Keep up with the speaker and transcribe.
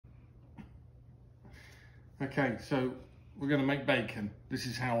Okay, so we're going to make bacon. This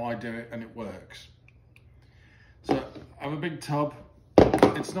is how I do it, and it works. So I have a big tub.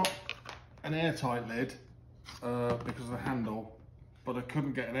 It's not an airtight lid because of the handle, but I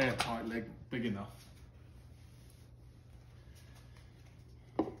couldn't get an airtight lid big enough.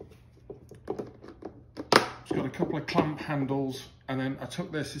 It's got a couple of clamp handles, and then I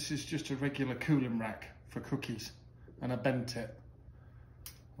took this is just a regular cooling rack for cookies, and I bent it,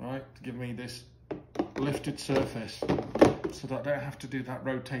 right, to give me this lifted surface so that I don't have to do that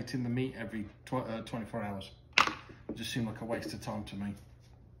rotating the meat every 24 hours. It just seemed like a waste of time to me.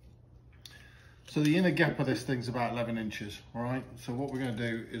 So the inner gap of this thing's about 11 inches, all right? So what we're going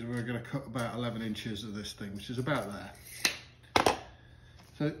to do is we're going to cut about 11 inches of this thing, which is about there.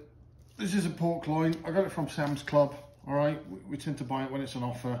 So this is a pork loin. I got it from Sam's Club, all right? We tend to buy it when it's on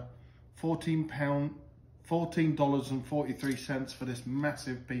offer. $14.43 for this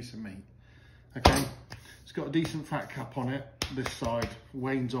massive piece of meat, okay? It's got a decent fat cap on it. This side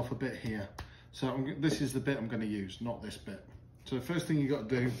wanes off a bit here. So this is the bit I'm going to use, not this bit. So the first thing you got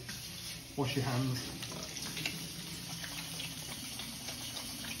to do, wash your hands.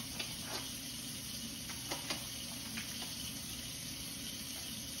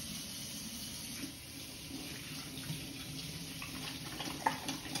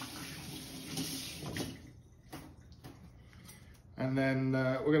 And then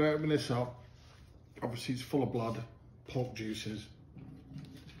we're going to open this up. Obviously it's full of blood, pork juices.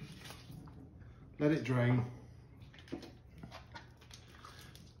 Let it drain.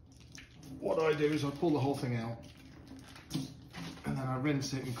 What I do is I pull the whole thing out and then I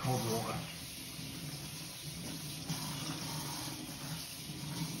rinse it in cold water.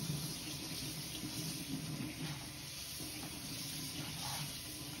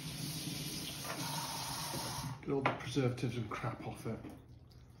 Get all the preservatives and crap off it.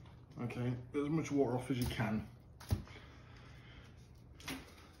 Okay, get as much water off as you can.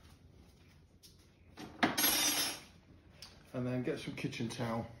 And then get some kitchen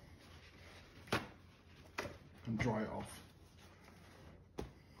towel and dry it off.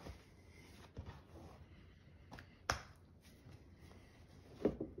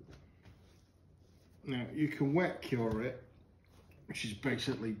 Now you can wet cure it, which is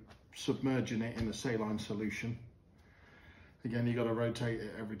basically submerging it in a saline solution. Again, you got to rotate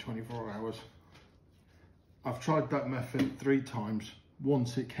it every 24 hours. I've tried that method 3 times.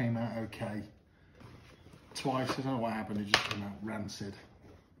 Once it came out okay. Twice, I don't know what happened, it just came out rancid.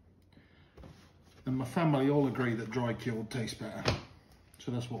 And my family all agree that dry cured tastes better. So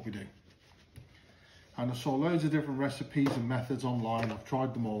that's what we do. And I saw loads of different recipes and methods online. I've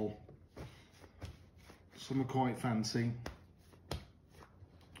tried them all. Some are quite fancy.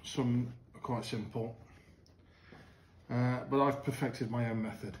 Some are quite simple. But I've perfected my own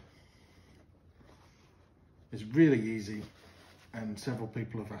method. It's really easy, and several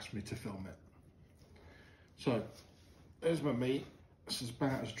people have asked me to film it. So, there's my meat. This is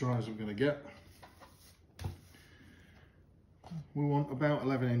about as dry as I'm going to get. We want about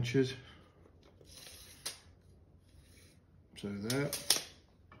 11 inches. So there.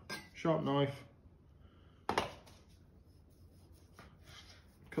 Sharp knife.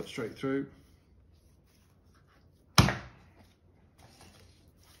 Cut straight through.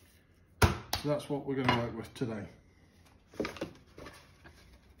 So that's what we're going to work with today.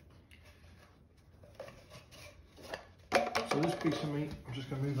 So this piece of meat, I'm just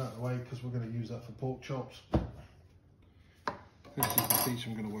going to move that away because we're going to use that for pork chops. This is the piece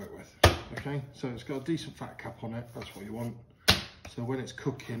I'm going to work with. Okay, so it's got a decent fat cap on it, that's what you want. So when it's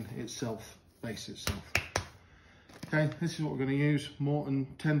cooking, it self-bastes itself. Okay, this is what we're going to use. Morton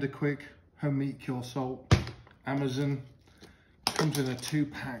Tender Quick Home Meat Cure Salt, Amazon. Comes in a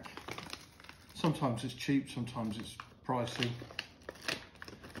 2-pack. Sometimes it's cheap, sometimes it's pricey.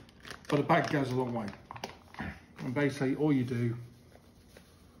 But a bag goes a long way. And basically all you do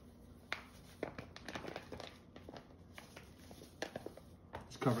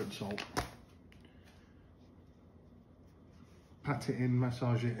is cover it in salt. Pat it in,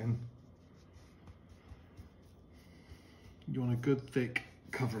 massage it in. You want a good thick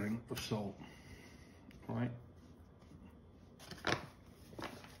covering of salt, right?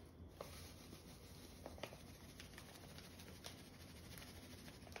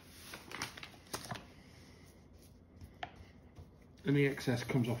 And the excess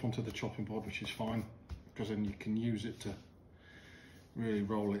comes off onto the chopping board, which is fine, because then you can use it to really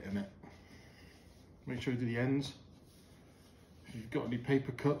roll it in it. Make sure you do the ends. If you've got any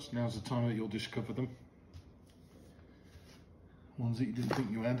paper cuts, now's the time that you'll discover them. Ones that you didn't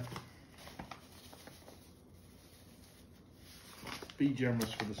think you had. Be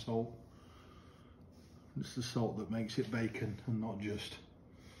generous with the salt. It's the salt that makes it bacon and not just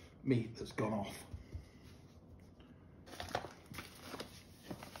meat that's gone off.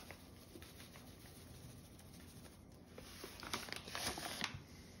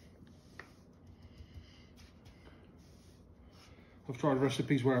 I've tried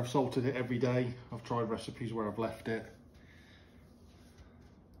recipes where I've salted it every day. I've tried recipes where I've left it.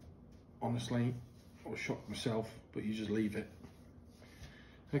 Honestly, I was shocked myself, but you just leave it.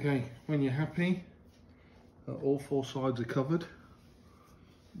 Okay, when you're happy, all 4 sides are covered,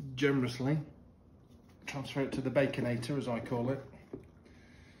 generously transfer it to the baconator, as I call it.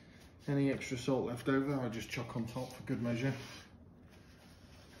 Any extra salt left over, I just chuck on top for good measure.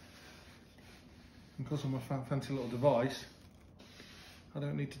 And because I'm a fancy little device, I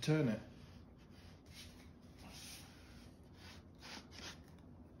don't need to turn it.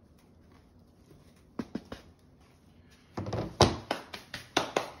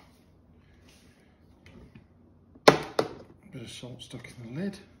 Bit of salt stuck in the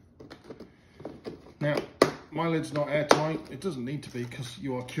lid. Now, my lid's not airtight. It doesn't need to be because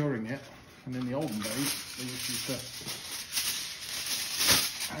you are curing it. And in the olden days, they used to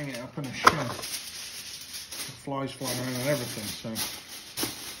hang it up in a shed. The flies flying around and everything. So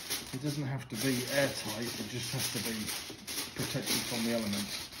it doesn't have to be airtight. It just has to be protected from the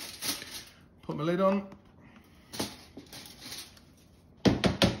elements. Put my lid on.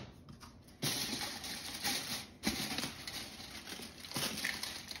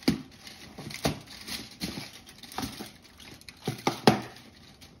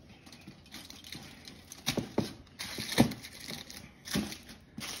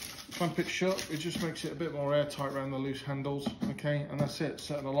 Clamp it shut, it just makes it a bit more airtight around the loose handles, okay, and that's it.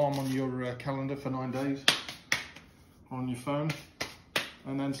 Set an alarm on your calendar for 9 days, or on your phone,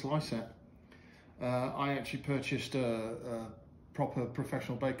 and then slice it. I actually purchased a proper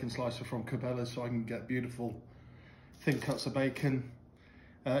professional bacon slicer from Cabela's so I can get beautiful thin cuts of bacon.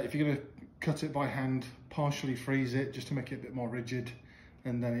 If you're going to cut it by hand, partially freeze it just to make it a bit more rigid,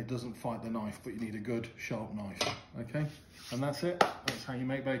 and then it doesn't fight the knife, but you need a good sharp knife, okay? And that's it. That's how you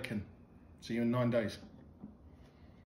make bacon. See you in 9 days.